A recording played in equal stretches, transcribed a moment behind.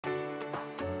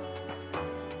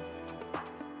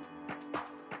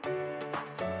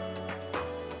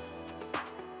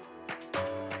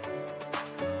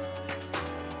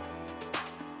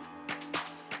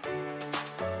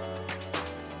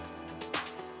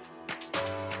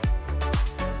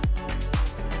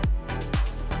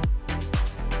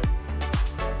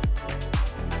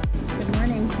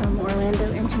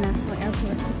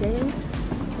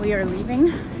we are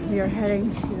leaving. We are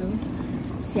heading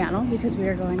to Seattle because we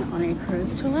are going on a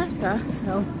cruise to Alaska.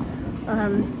 So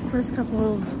first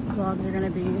couple of vlogs are going to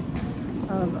be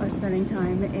of us spending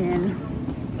time in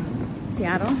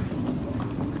Seattle,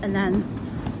 and then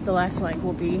the last leg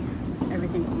will be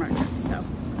everything from our trip. So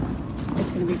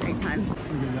it's going to be a great time.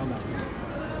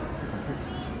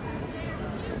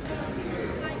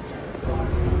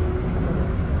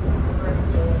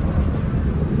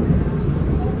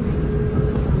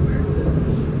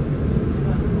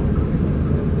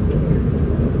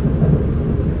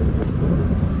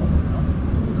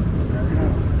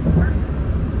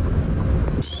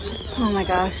 Oh my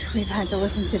gosh, we've had to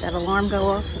listen to that alarm go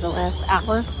off for the last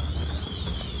hour,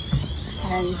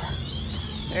 and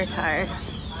we're tired.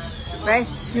 Right?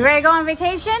 You ready to go on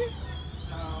vacation?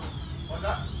 What's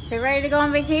that? So ready to go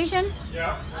on vacation?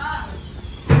 Yeah.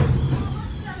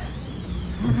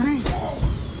 All right.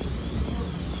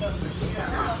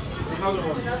 Another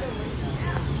one.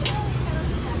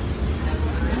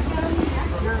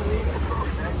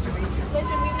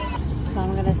 So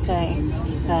I'm gonna say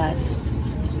that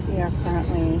we are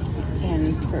currently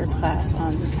in first class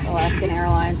on Alaskan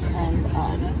Airlines, and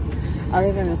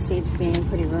other than the seats being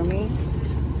pretty roomy,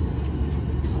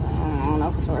 I don't know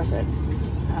if it's worth it.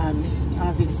 I don't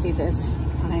know if you can see this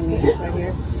behind me, it's right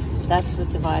here. That's what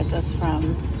divides us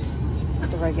from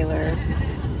the regular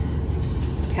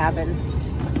cabin,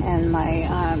 and my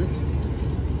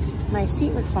my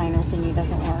seat recliner thingy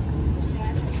doesn't work.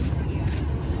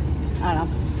 I don't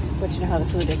know, but you know how the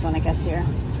food is when it gets here.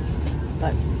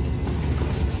 But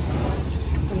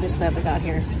I'm just glad we got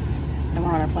here and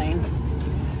we're on our plane,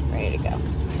 ready to go.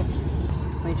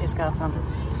 We just got some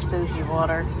bougie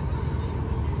water.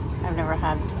 I've never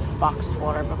had boxed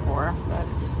water before, but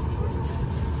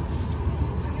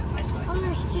Oh,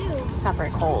 there's two. it's not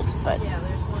very cold, but Yeah,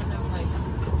 there's one of like.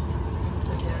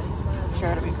 I'm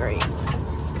sure it'll be great.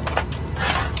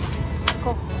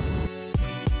 Cool.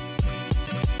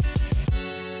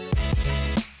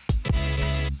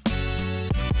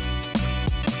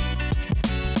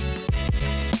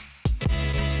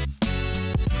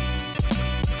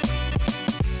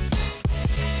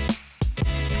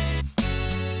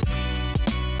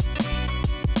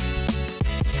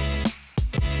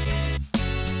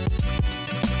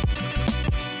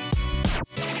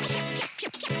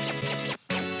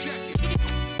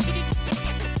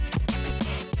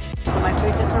 So my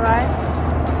food just arrived.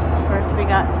 First we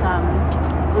got some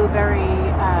blueberry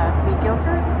Greek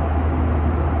yogurt.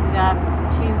 We got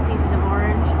 2 pieces of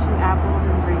orange, 2 apples,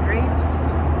 and 3 grapes,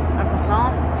 a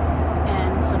croissant,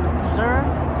 and some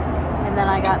preserves. And then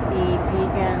I got the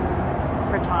vegan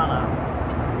frittata.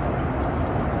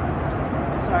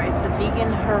 Sorry, it's the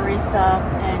vegan harissa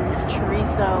and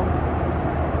chorizo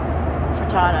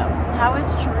frittata. How is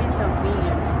chorizo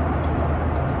vegan?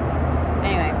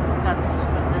 Anyway, that's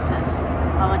what this is.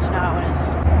 I'll let you know how it is.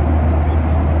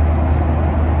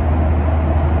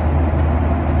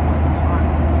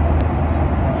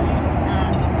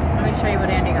 Let me show you what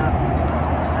Andy got.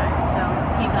 Alright, so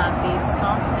he got the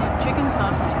chicken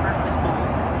sausage breakfast bowl.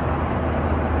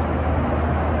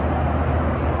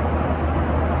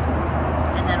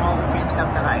 And then all the same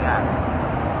stuff that I got.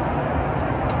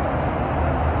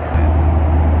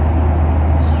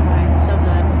 So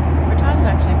the frittata is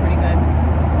actually pretty good.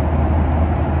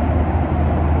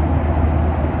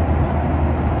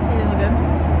 Potatoes are good.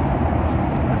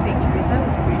 A fake chorizo,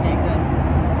 it's pretty dang good.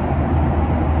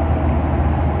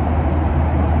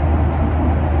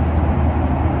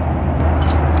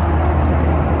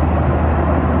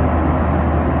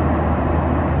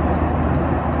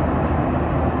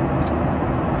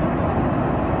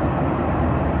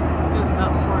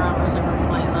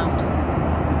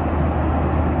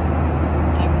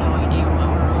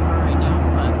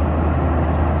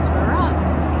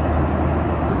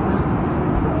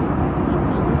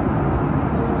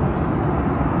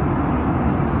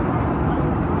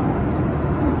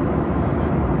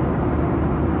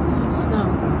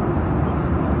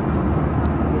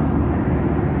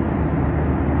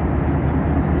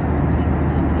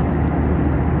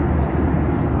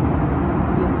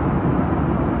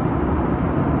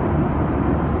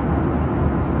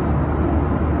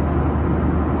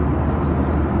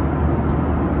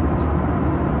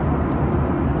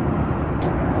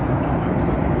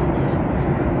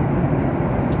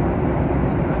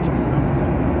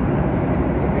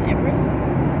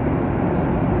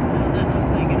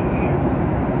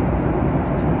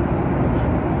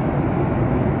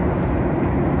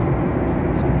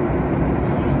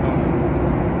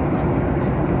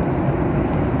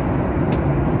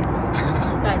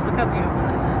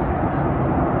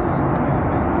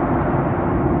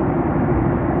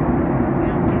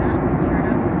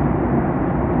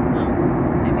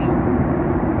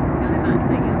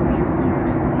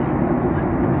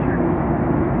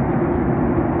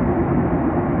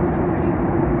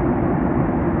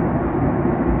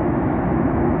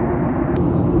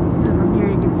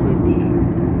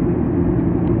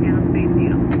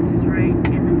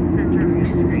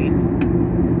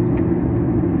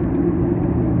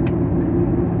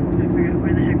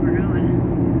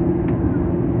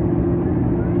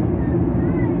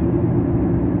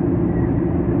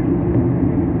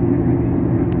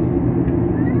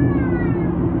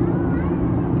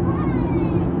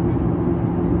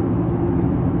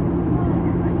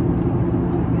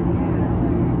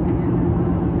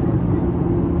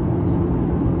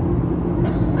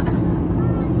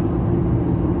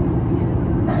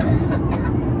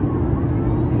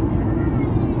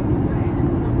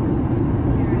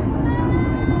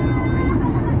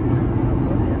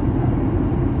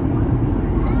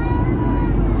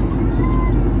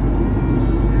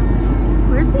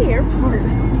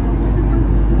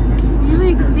 Usually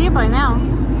you can see it by now.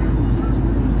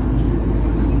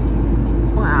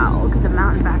 Wow, look at the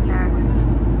mountain back there.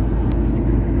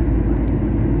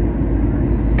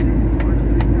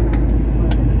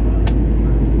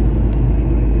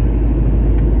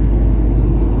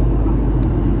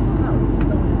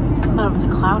 I thought it was a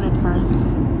cloud at first.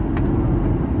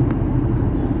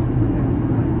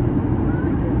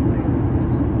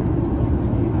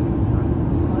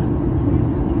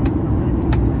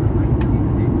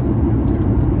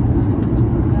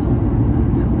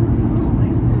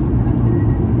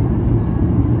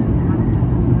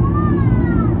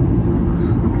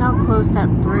 That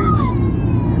bridge,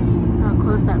 how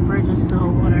close that bridge is to the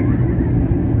water.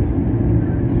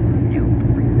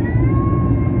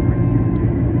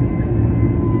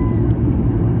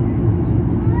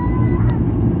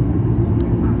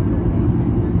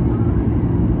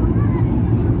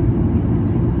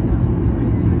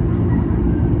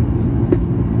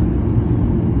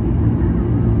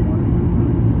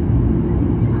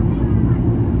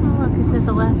 Oh look, it says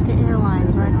Alaska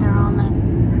Airlines right there on that.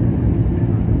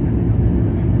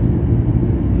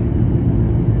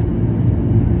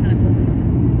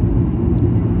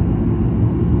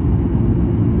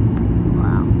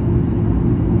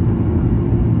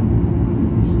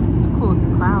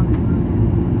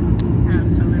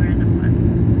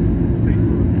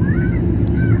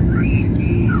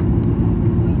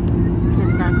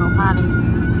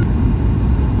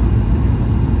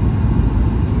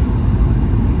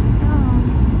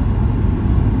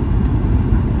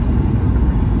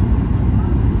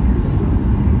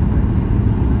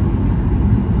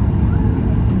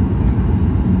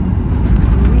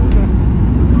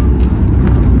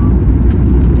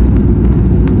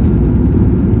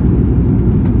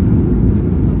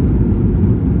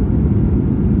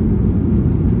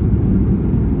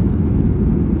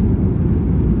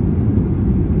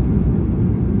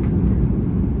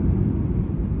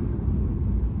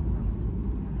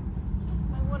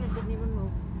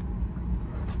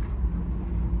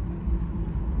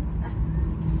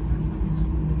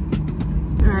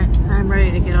 I'm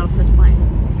ready to get off this plane.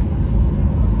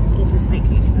 Get this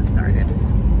vacation started.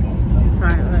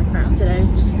 Sorry about crap today.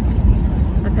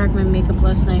 I packed my makeup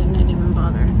last night and I didn't even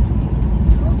bother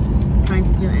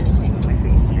trying to do anything with my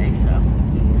face today, so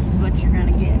this is what you're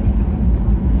gonna get.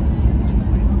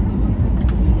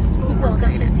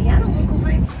 Welcome to Seattle.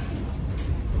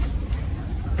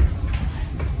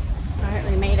 Alright,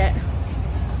 we made it.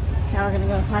 Now we're gonna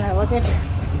go find our luggage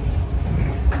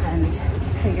and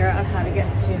figure out how to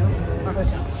get to our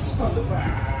hotel.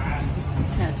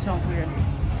 Yeah, it smells weird.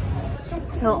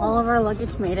 So all of our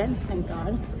luggage made it, thank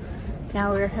God.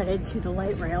 Now we're headed to the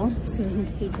light rail so we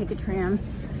can take a tram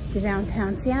to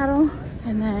downtown Seattle,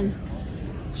 and then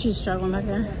she's struggling back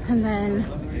there, and then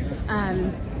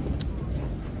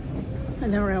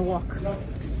we're gonna walk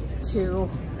to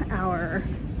our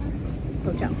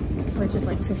hotel, which is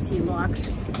like 15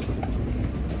 blocks.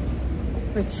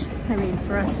 Which, I mean,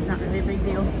 for us is not really a big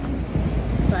deal.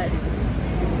 But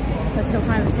let's go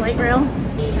find this light rail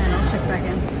and I'll check back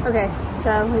in. Okay,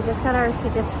 so we just got our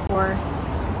tickets for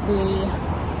the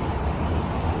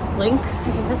Link,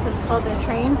 I think that's what it's called, the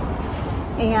train.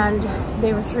 And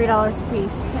they were $3 a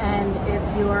piece. And if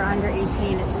you are under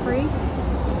 18, it's free.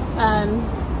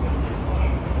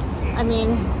 I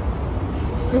mean,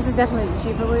 this is definitely the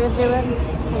cheaper way to do it.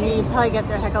 I mean, you probably get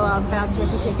there a heck of a lot faster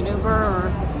if you take an Uber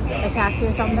or a taxi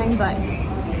or something, but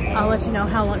I'll let you know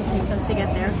how long it takes us to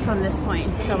get there from this point.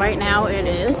 So right now it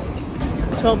is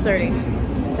 12:30.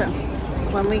 So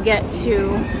when we get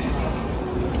to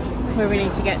where we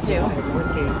need to get to,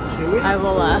 I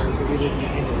will let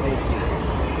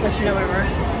you know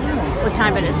what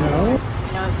time it is. You know,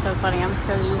 it's so funny. I'm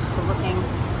so used to looking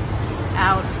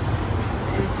out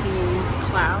and seeing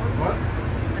clouds, but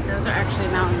those are actually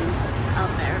mountains out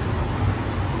there.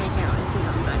 You can't really see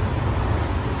them, but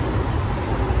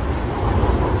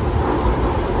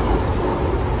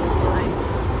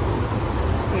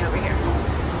over here.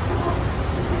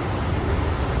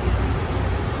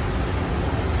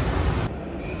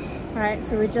 Alright,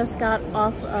 so we just got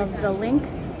off of the Link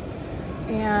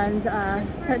And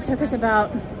that took us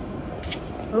about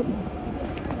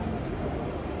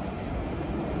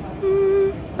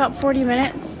about 40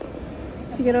 minutes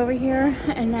to get over here,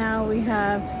 and now we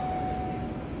have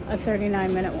a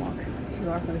 39-minute walk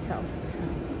to our hotel. So,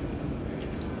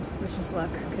 wish us luck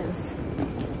because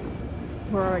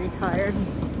we're already tired,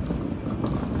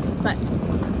 but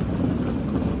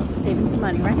saving some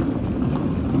money, right?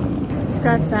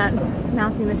 Scratch that.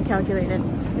 Matthew miscalculated.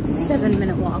 It's a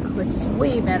 7-minute walk, which is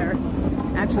way better.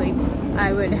 Actually,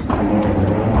 I would,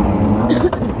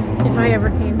 if I ever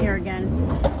came here again,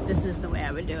 this is the way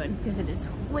I would do it because it is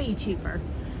way cheaper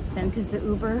than, because the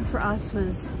Uber for us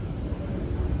was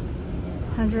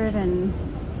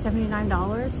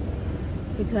 $179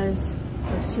 because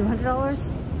there's $200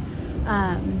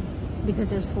 because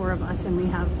there's 4 of us and we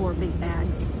have 4 big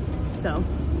bags. So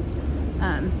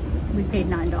we paid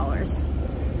 $9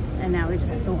 and now we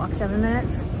just have to walk 7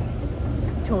 minutes.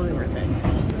 Totally worth it.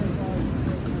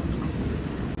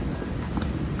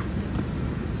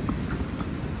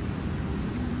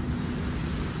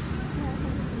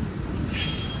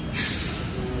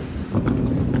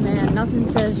 Man, nothing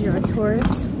says you're a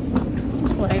tourist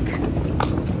like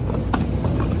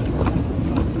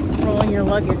rolling your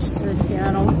luggage through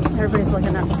Seattle. Everybody's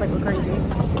looking at us like we're crazy.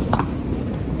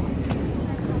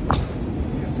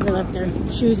 Somebody left their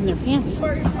shoes in their pants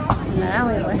in the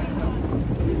alleyway.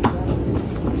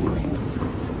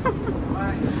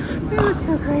 They look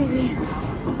so crazy.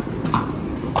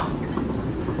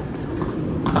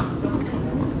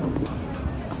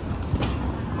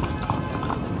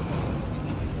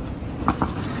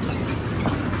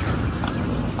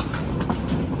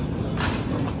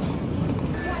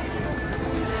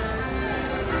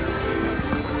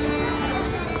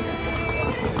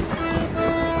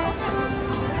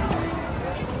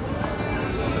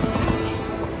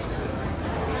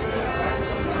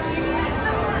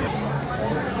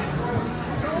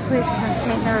 This place is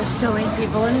insane. There are so many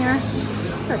people in here.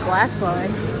 The glass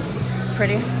blowing.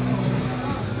 Pretty.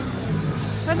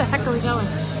 Where the heck are we going?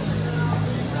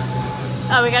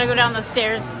 Oh, we gotta go down those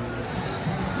stairs.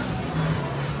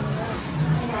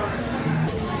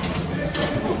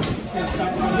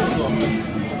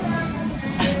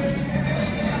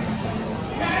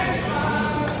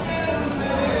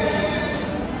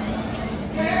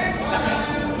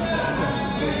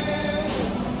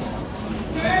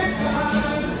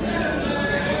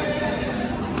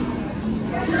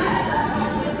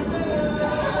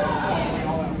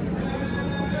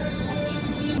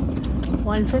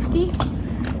 $150.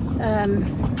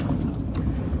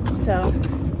 So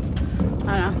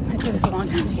I don't know. It took us a long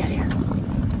time to get here.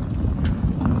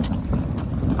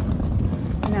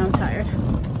 And now I'm tired.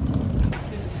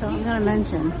 So I'm gonna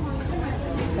mention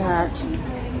that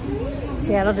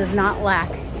Seattle does not lack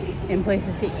in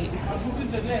places to eat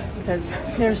because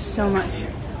there's so much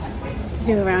to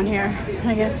do around here.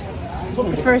 I guess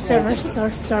the first ever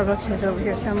Starbucks is over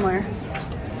here somewhere,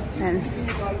 and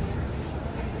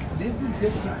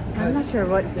I'm not sure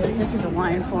what this is a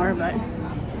line for, but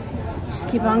just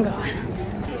keep on going.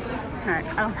 Alright,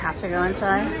 I don't have to go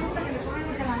inside,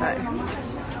 but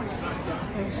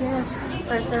here she is,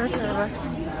 first ever Starbucks.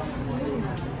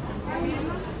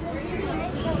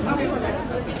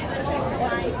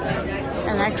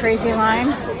 And that crazy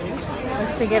line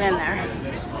was to get in there.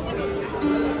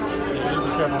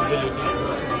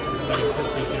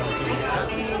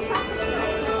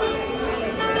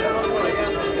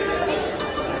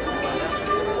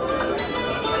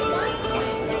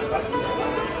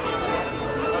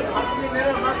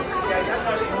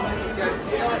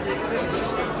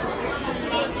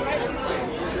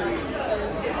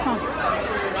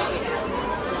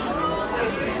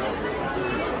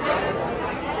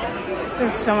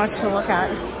 There's so much to look at.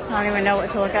 I don't even know what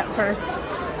to look at first.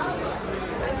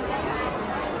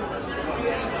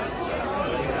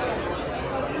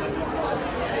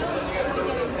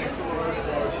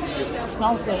 It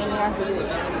smells good in here.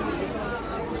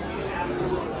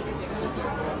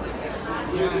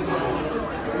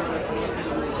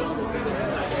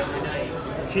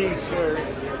 Cheese, sir.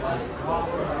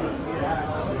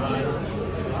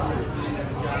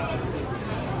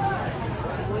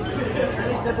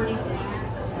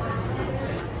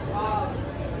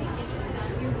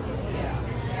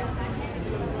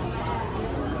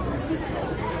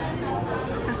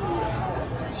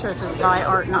 Sure, it says buy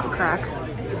art, not crack.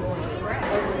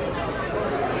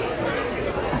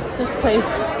 This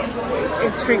place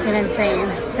is freaking insane.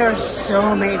 There are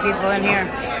so many people in here.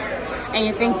 And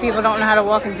you think people don't know how to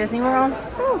walk in Disney World?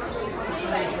 Whew.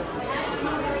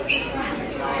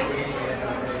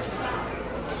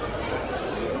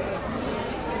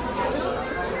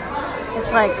 It's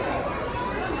like,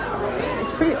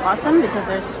 it's pretty awesome because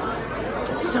there's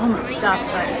so much stuff,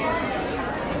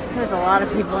 but there's a lot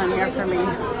of people in here for me.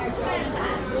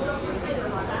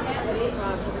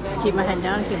 Just keep my head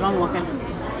down and keep on walking.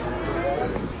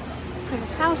 Like a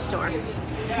cow store.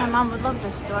 My mom would love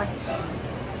this store.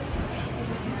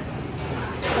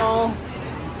 It's all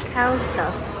cow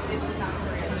stuff.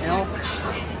 Milk.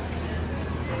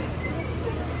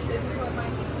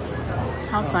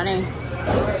 How funny.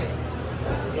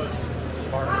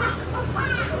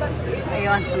 Are you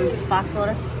on some box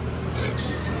water?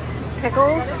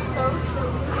 Pickles?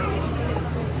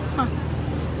 Huh.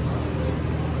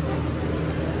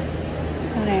 It's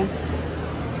funny.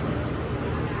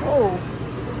 Oh,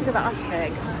 look at the ostrich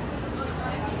eggs.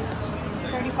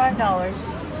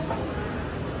 $35.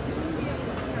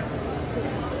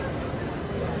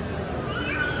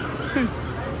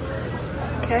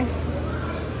 Okay.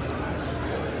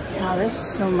 Wow, there's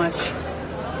so much.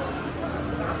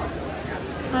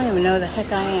 I don't even know who the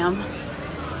heck I am.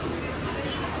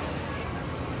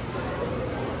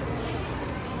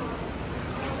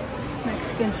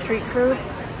 Mexican street food.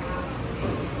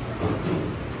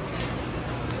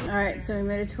 All right, so we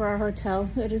made it to our hotel.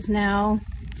 It is now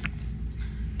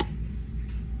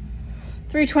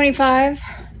 3:25.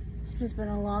 It's been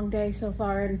a long day so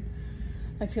far, and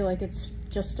I feel like it's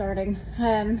just starting.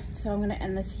 So I'm gonna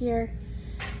end this here,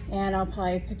 and I'll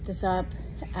probably pick this up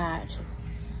at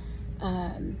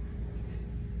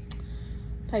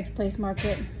Pike's Place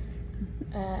Market.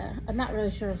 I'm not really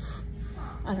sure if,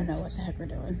 I don't know what the heck we're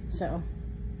doing. So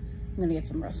I'm gonna get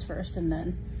some rest first, and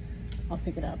then I'll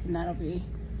pick it up, and that'll be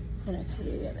the next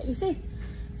video that you see.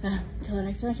 So until the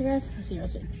next adventure, guys, I'll see you all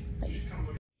soon. Bye.